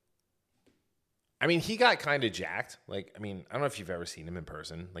like, I mean, he got kind of jacked. Like, I mean, I don't know if you've ever seen him in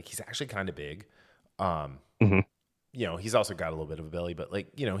person. Like, he's actually kind of big. He's also got a little bit of a belly, but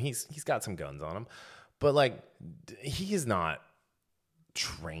like, he's got some guns on him. But like, he is not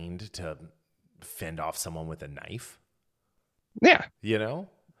trained to fend off someone with a knife. Yeah.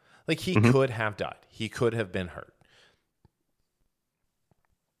 Like, he could have died. He could have been hurt.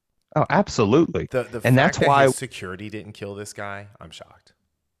 Oh, absolutely. The and fact that's that why his security didn't kill this guy, I'm shocked.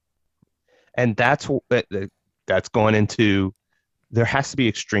 And that's going into, there has to be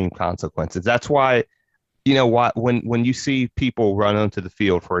extreme consequences. That's why, when you see people run onto the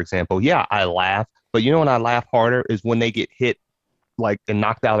field, for example, yeah, I laugh, but when I laugh harder is when they get hit, like, and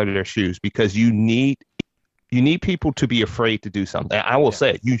knocked out of their shoes, because you need people to be afraid to do something. I will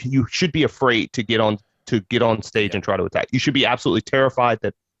say it. You should be afraid to get on stage and try to attack. You should be absolutely terrified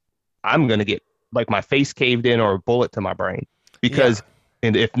that I'm going to get, like, my face caved in or a bullet to my brain, because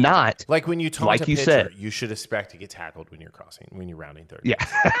and if not, like, when you taunt like a pitcher, you said, you should expect to get tackled when you're rounding third. Yeah.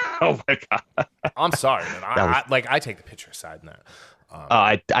 Oh my God. I'm sorry, man. I take the pitcher side in that.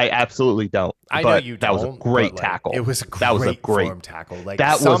 I absolutely don't. I know you don't. That was a great tackle. It was a great form tackle. Like,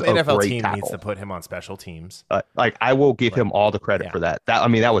 some NFL team needs to put him on special teams. I will give him all the credit for that.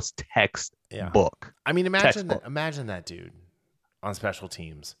 That was textbook. I mean, imagine that dude on special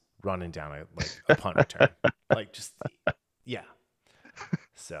teams running down a punt return. Like, just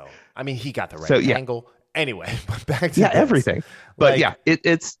So, I mean, he got the right angle. Anyway, back to everything. But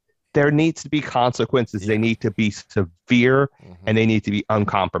it's there needs to be consequences. They need to be severe, and they need to be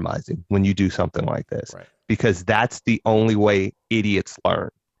uncompromising when you do something like this, because that's the only way idiots learn.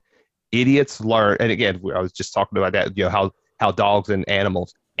 Idiots learn, and again, I was just talking about that. How dogs and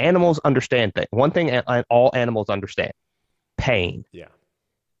animals understand things. One thing all animals understand: pain. Yeah,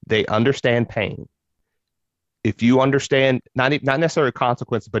 they understand pain. If you understand not necessarily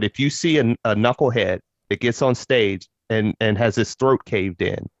consequences, but if you see a knucklehead that gets on stage and has his throat caved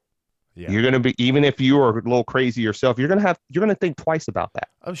in, you're gonna be, even if you are a little crazy yourself, you're gonna think twice about that.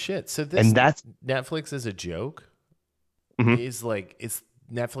 Oh shit! So that's Netflix is a joke. Is like, it's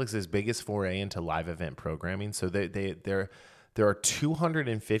Netflix's biggest foray into live event programming. So there are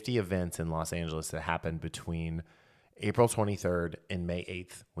 250 events in Los Angeles that happened between April 23rd and May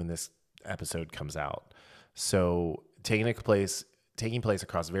 8th when this episode comes out. So taking place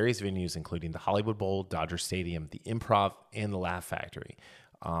across various venues, including the Hollywood Bowl, Dodger Stadium, the Improv, and the Laugh Factory.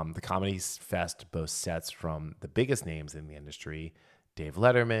 The Comedy Fest boasts sets from the biggest names in the industry: Dave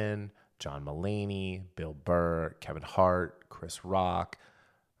Letterman, John Mulaney, Bill Burr, Kevin Hart, Chris Rock.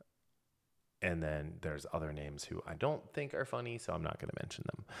 And then there's other names who I don't think are funny, so I'm not going to mention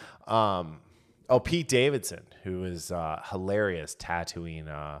them. Pete Davidson, who is hilarious, tattooing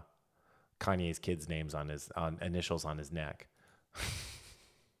Kanye's kids' names on his initials on his neck.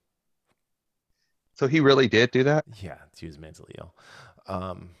 So he really did do that? Yeah, he was mentally ill.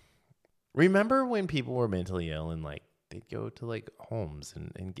 Remember when people were mentally ill and like they'd go to like homes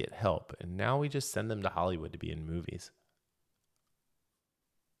and get help, and now we just send them to Hollywood to be in movies?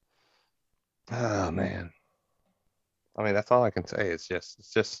 Oh man. I mean, that's all I can say. It's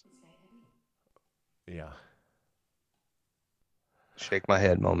just yeah. Shake my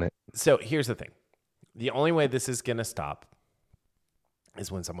head moment. So here's the thing. The only way this is going to stop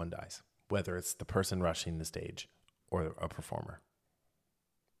is when someone dies. whether it's the person rushing the stage or a performer.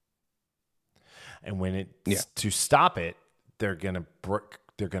 And when to stop it, they're gonna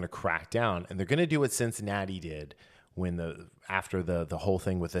crack down, and they're gonna do what Cincinnati did after the whole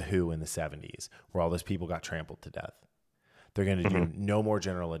thing with the Who in the 70s, where all those people got trampled to death. They're gonna do no more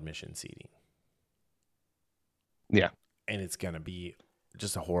general admission seating. Yeah, and it's gonna be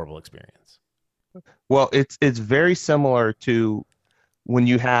just a horrible experience. Well, it's very similar to when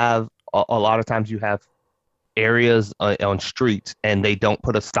you have a lot of times you have areas on streets and they don't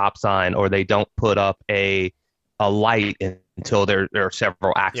put a stop sign or they don't put up a light until there are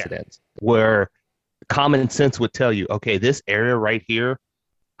several accidents, where common sense would tell you, okay, this area right here,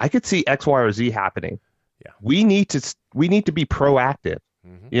 I could see X, Y, or Z happening. Yeah, we need to be proactive.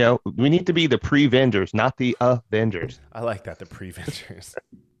 We need to be the pre-vendors, not the Avengers. I like that, the pre-vendors.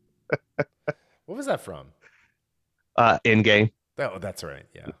 What was that from? Endgame. Oh, that's right.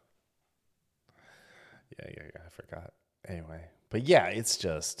 Yeah. I forgot. Anyway, but yeah, it's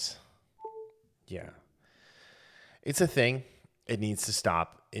just, it's a thing. It needs to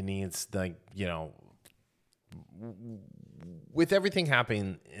stop. It needs, with everything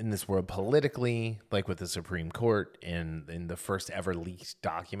happening in this world politically, like with the Supreme Court and in the first ever leaked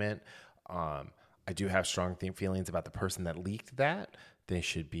document, I do have strong feelings about the person that leaked that. They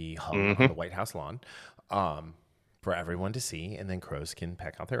should be hung on the White House lawn for everyone to see, and then crows can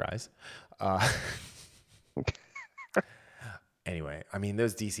peck out their eyes. Anyway, I mean,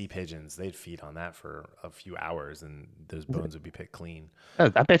 those DC pigeons, they'd feed on that for a few hours, and those bones would be picked clean. I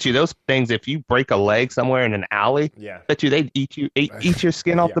bet you those things, if you break a leg somewhere in an alley, I bet you they'd eat your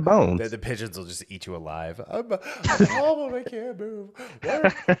skin off the bones. The pigeons will just eat you alive. I'm I can't move.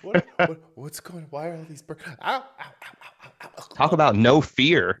 What's going on? Why are all these birds? Ow, ow, ow, ow, ow, ow. Talk about no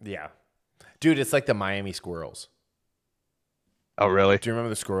fear. Yeah. Dude, it's like the Miami squirrels. Oh, really? Do you remember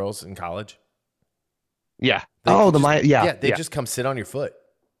the squirrels in college? Yeah. They just come sit on your foot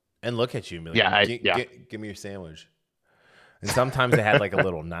and look at you and be like, give me your sandwich. And sometimes they had like a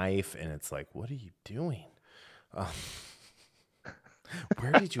little knife, and it's like, what are you doing?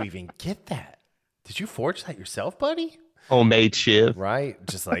 Where did you even get that? Did you forge that yourself, buddy? Homemade shiv. Right?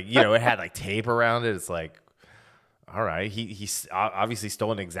 Just like, it had like tape around it. It's like, all right. He obviously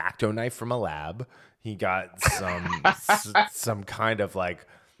stole an X-Acto knife from a lab. He got some kind of like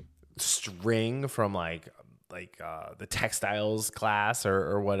string from like the textiles class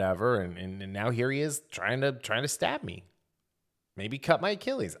or whatever, and now here he is trying to stab me, maybe cut my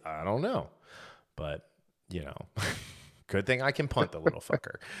Achilles. I don't know, but good thing I can punt the little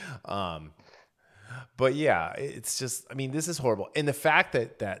fucker. But yeah, it's just, I mean, this is horrible, and the fact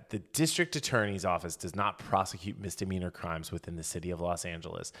that the district attorney's office does not prosecute misdemeanor crimes within the city of Los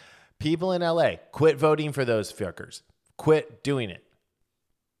Angeles. People in LA, quit voting for those fuckers. Quit doing it.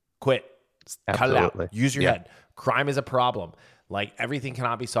 Quit. Absolutely. Cut it out. Use your head. Crime is a problem. Like, everything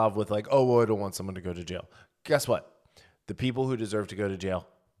cannot be solved with like, oh, well, I don't want someone to go to jail. Guess what? The people who deserve to go to jail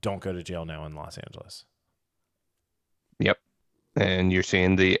don't go to jail now in Los Angeles. Yep. And you're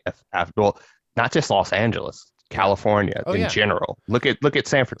seeing not just Los Angeles, California in general. Look at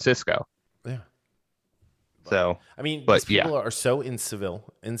San Francisco. Yeah. So, I mean, these people are so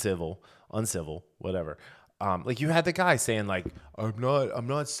uncivil, whatever. Like, you had the guy saying like, I'm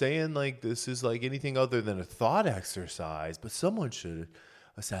not saying like this is like anything other than a thought exercise, but someone should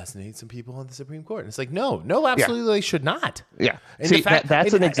assassinate some people on the Supreme Court. And it's like, no, absolutely they should not. Yeah. And see,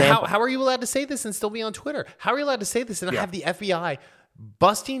 that's an example. How are you allowed to say this and still be on Twitter? How are you allowed to say this and have the FBI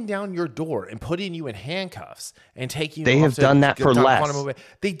busting down your door and putting you in handcuffs and taking you? They have done that for less.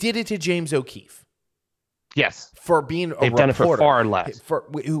 They did it to James O'Keefe. Yes. For being They've done it for far less.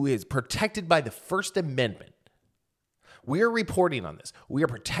 Who is protected by the First Amendment. We are reporting on this. We are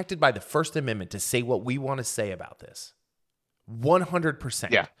protected by the First Amendment to say what we want to say about this.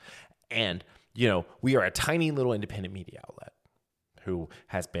 100%. Yeah. And, we are a tiny little independent media outlet who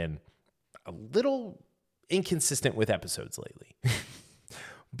has been a little inconsistent with episodes lately.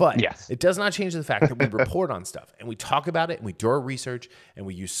 But it does not change the fact that we report on stuff and we talk about it and we do our research and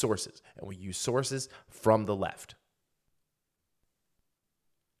we use sources, and we use sources from the left.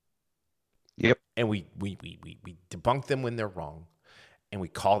 Yep. And we debunk them when they're wrong, and we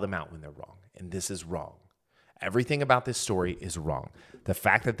call them out when they're wrong. And this is wrong. Everything about this story is wrong. The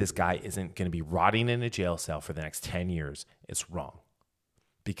fact that this guy isn't going to be rotting in a jail cell for the next 10 years is wrong.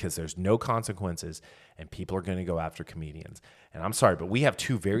 Because there's no consequences, and people are going to go after comedians. And I'm sorry, but we have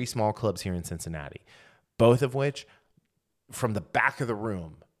two very small clubs here in Cincinnati, both of which, from the back of the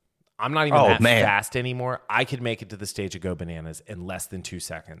room, I'm not even fast anymore. I could make it to the stage of Go Bananas in less than 2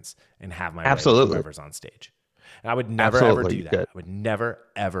 seconds and have my way with whoever's on stage. And I would never, ever do that. I would never,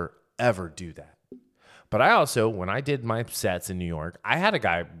 ever, ever do that. But I also, when I did my sets in New York, I had a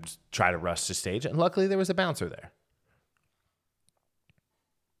guy try to rush the stage, and luckily there was a bouncer there.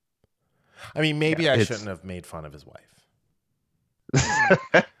 I mean, maybe I shouldn't have made fun of his wife.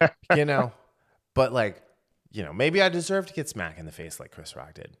 But like, maybe I deserved to get smacked in the face like Chris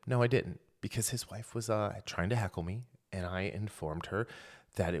Rock did. No, I didn't, because his wife was trying to heckle me, and I informed her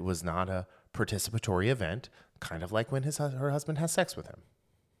that it was not a participatory event, kind of like when her husband has sex with him.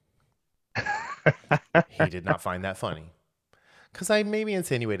 He did not find that funny, because I maybe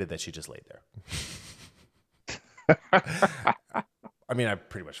insinuated that she just laid there. I mean, I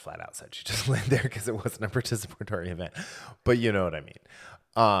pretty much flat out said she just laid there because it wasn't a participatory event, but you know what I mean.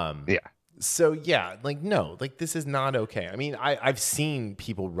 Yeah. So yeah, like, no, like, this is not okay. I mean, I've seen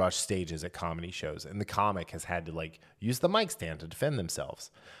people rush stages at comedy shows, and the comic has had to like use the mic stand to defend themselves.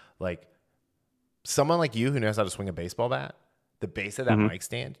 Like, someone like you who knows how to swing a baseball bat, the base of that mic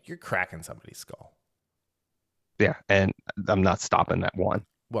stand, you're cracking somebody's skull. Yeah, and I'm not stopping that one.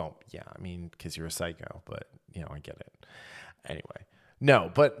 Well, yeah, I mean, because you're a psycho, but I get it. Anyway,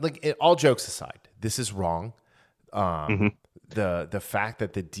 no, but like, all jokes aside, this is wrong. The fact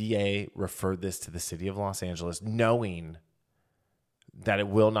that the DA referred this to the city of Los Angeles, knowing that it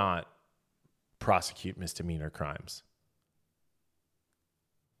will not prosecute misdemeanor crimes.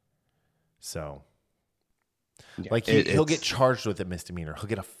 So, like, he'll get charged with a misdemeanor. He'll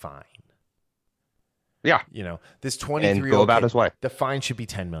get a fine. Yeah. This 23-year-old and go about his way. The fine should be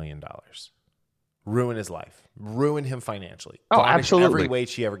 $10 million. Ruin his life. Ruin him financially. Oh, Garnish absolutely. every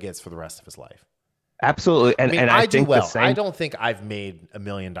wage he ever gets for the rest of his life. Absolutely. And I think do well. the same. I don't think I've made $1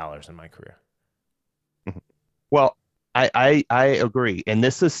 million in my career. Well, I agree, and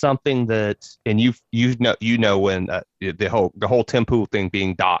this is something that, and you know when the whole Tim Pool thing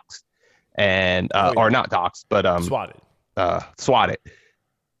being doxxed, and or not doxxed, but swatted.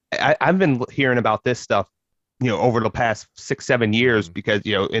 I've been hearing about this stuff, over the past 6-7 years, because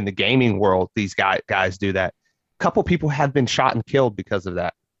in the gaming world, these guys do that. A couple people have been shot and killed because of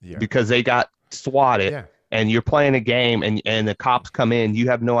that, because they got swatted. Yeah. And you're playing a game, and the cops come in. You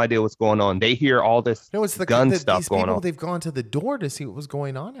have no idea what's going on. They hear all this gun stuff going on. They've gone to the door to see what was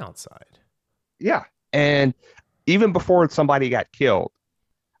going on outside. Yeah, and even before somebody got killed,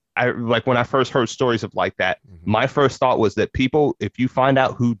 when I first heard stories of like that, my first thought was that people, if you find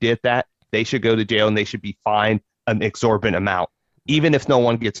out who did that, they should go to jail and they should be fined an exorbitant amount, even if no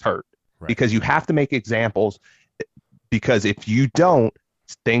one gets hurt, because you have to make examples. Because if you don't,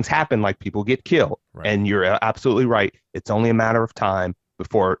 things happen, like people get killed. And you're absolutely right. It's only a matter of time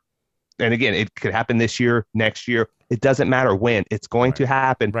before, and again, it could happen this year, next year. It doesn't matter when. It's going to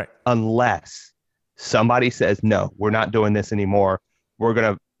happen unless somebody says, no, we're not doing this anymore. We're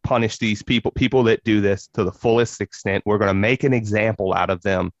going to punish these people that do this to the fullest extent. We're going to make an example out of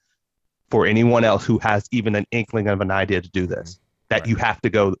them for anyone else who has even an inkling of an idea to do this. That you have to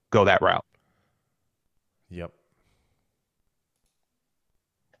go that route. Yep.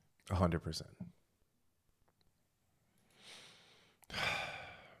 100%.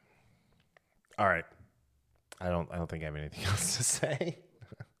 All right. I don't think I have anything else to say.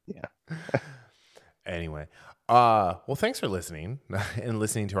 Yeah. Anyway, well, thanks for listening and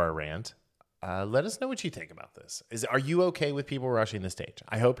listening to our rant. Let us know what you think about this. Are you okay with people rushing the stage?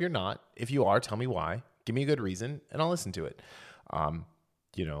 I hope you're not. If you are, tell me why. Give me a good reason, and I'll listen to it.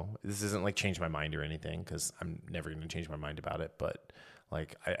 This isn't like change my mind or anything, because I'm never going to change my mind about it. But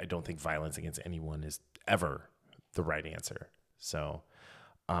like, I don't think violence against anyone is ever the right answer. So,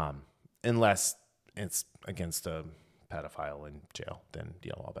 unless it's against a pedophile in jail, then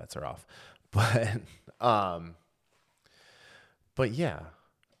all bets are off. But yeah,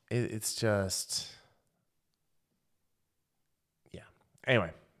 it's just, yeah.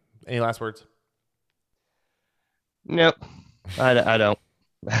 Anyway, any last words? Nope, I don't.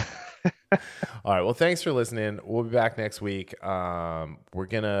 All right. Well, thanks for listening. We'll be back next week. We're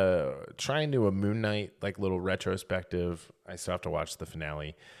gonna try and do a Moon Knight little retrospective. I still have to watch the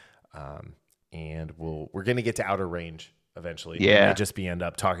finale, and we're gonna get to Outer Range eventually. Yeah. We may just end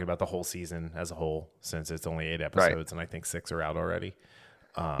up talking about the whole season as a whole, since it's only 8 episodes, and I think 6 are out already.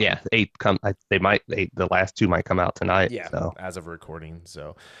 8 come. The last 2 might come out tonight. Yeah, so. As of recording.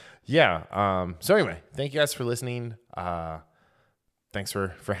 So, yeah. So anyway, thank you guys for listening. Thanks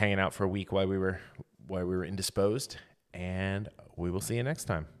for hanging out for a week while we were indisposed, and we will see you next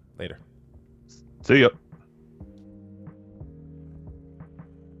time. Later. See ya.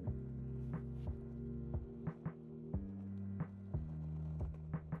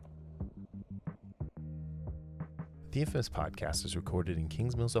 The Infamous Podcast is recorded in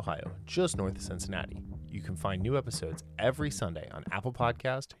Kings Mills, Ohio, just north of Cincinnati. you can find new episodes every Sunday on Apple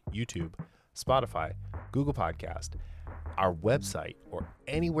Podcast, YouTube, Spotify, Google Podcast, our website, or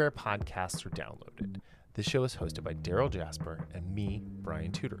anywhere podcasts are downloaded. This show is hosted by Daryl Jasper and me,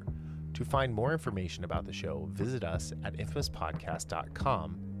 Brian Tudor. To find more information about the show, visit us at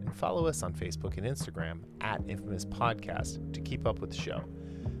infamouspodcast.com and follow us on Facebook and Instagram at Infamous Podcast to keep up with the show.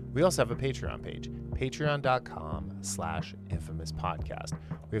 We also have a Patreon page, patreon.com/infamouspodcast.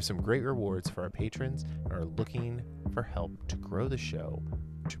 We have some great rewards for our patrons and are looking for help to grow the show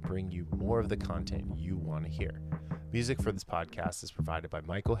to bring you more of the content you want to hear. Music for this podcast is provided by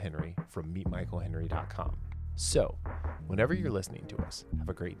Michael Henry from meetmichaelhenry.com. So, whenever you're listening to us, have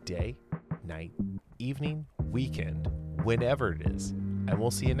a great day, night, evening, weekend, whenever it is, and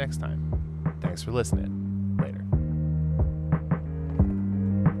we'll see you next time. Thanks for listening.